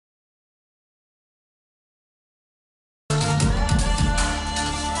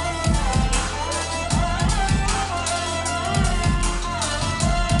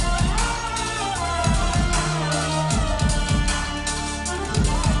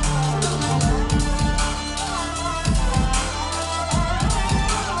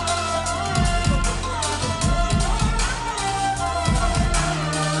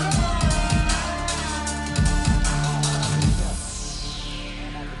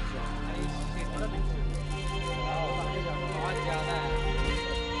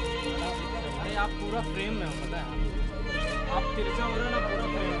पूरा फ्रेम में पता है आप तिरछा हो रहे हो ना पूरा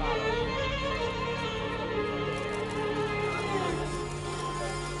फ्रेम में आ रहा है।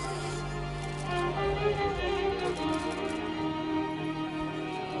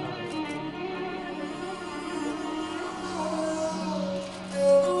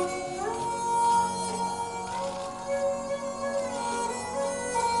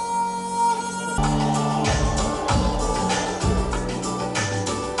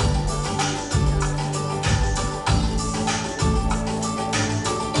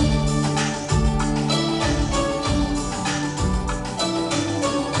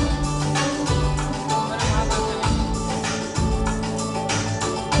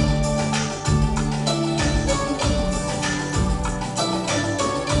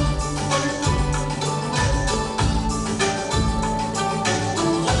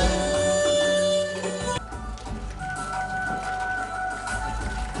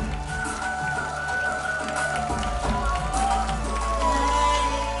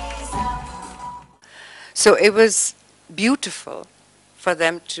 So it was beautiful for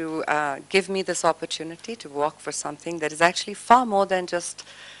them to give me this opportunity to walk for something that is actually far more than just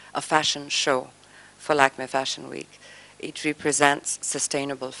a fashion show for Lakme Fashion Week. It represents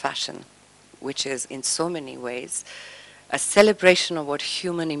sustainable fashion, which is in so many ways a celebration of what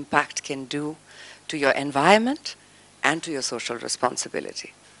human impact can do to your environment and to your social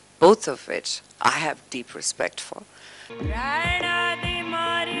responsibility, both of which I have deep respect for.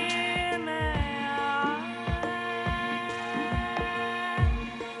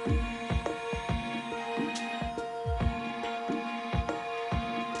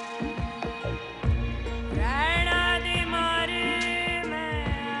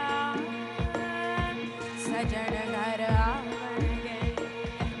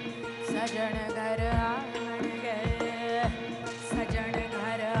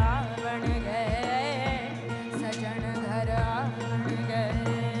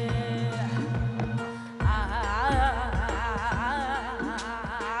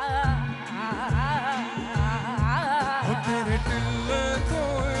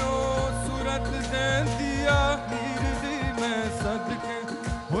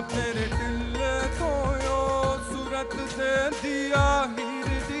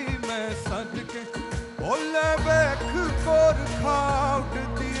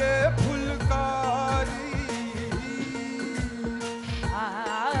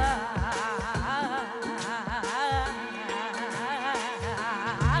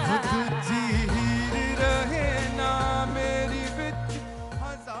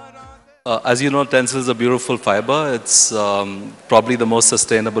 As you know, tencel is a beautiful fiber. It's probably the most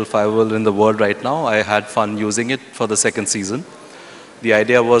sustainable fiber in the world right now. I had fun using it for the second season. The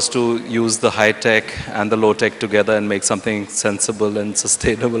idea was to use the high-tech and the low-tech together and make something sensible and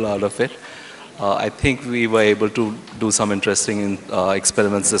sustainable out of it. I think we were able to do some interesting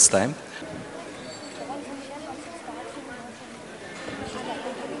experiments this time.